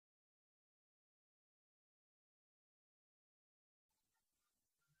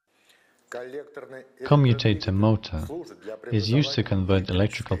Commutator motor is used to convert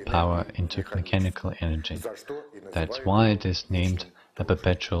electrical power into mechanical energy. That's why it is named a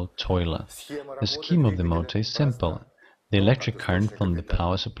perpetual toiler. The scheme of the motor is simple. The electric current from the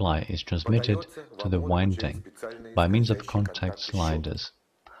power supply is transmitted to the winding by means of contact sliders,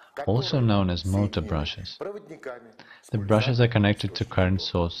 also known as motor brushes. The brushes are connected to current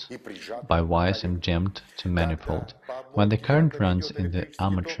source by wires and jammed to manifold. When the current runs in the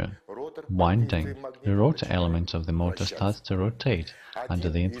armature winding, the rotor element of the motor starts to rotate under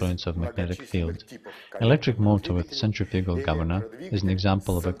the influence of magnetic field. Electric motor with centrifugal governor is an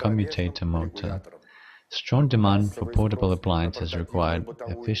example of a commutator motor. Strong demand for portable appliances required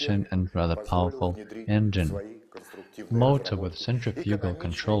efficient and rather powerful engine. Motor with centrifugal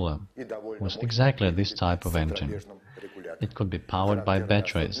controller was exactly this type of engine. It could be powered by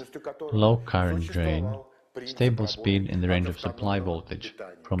batteries, low current drain, stable speed in the range of supply voltage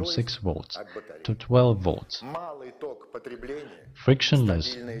from 6 volts to 12 volts,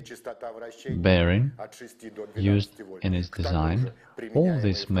 frictionless bearing used in its design. All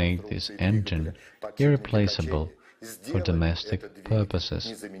this made this engine irreplaceable for domestic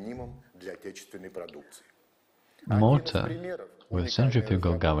purposes. Motor with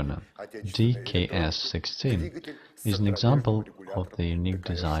centrifugal governor DKS16 is an example of the unique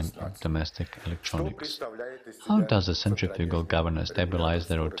design of domestic electronics. How does a centrifugal governor stabilize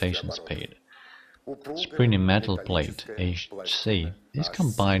the rotation speed? Springy metal plate HC is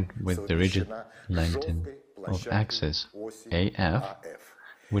combined with the rigid lengthening of axis AF,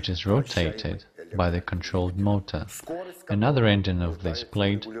 which is rotated by the controlled motor. Another engine of this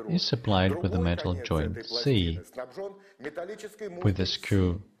plate is supplied with a metal joint C with a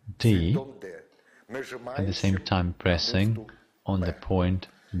screw D, at the same time pressing on the point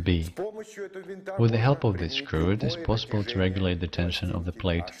B. With the help of this screw, it is possible to regulate the tension of the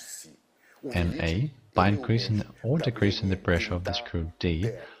plate NA by increasing or decreasing the pressure of the screw D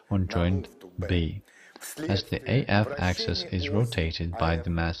on joint B. As the AF axis is rotated by the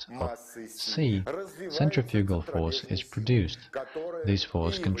mass of C, centrifugal force is produced. This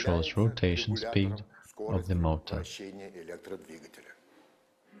force controls rotation speed of the motor.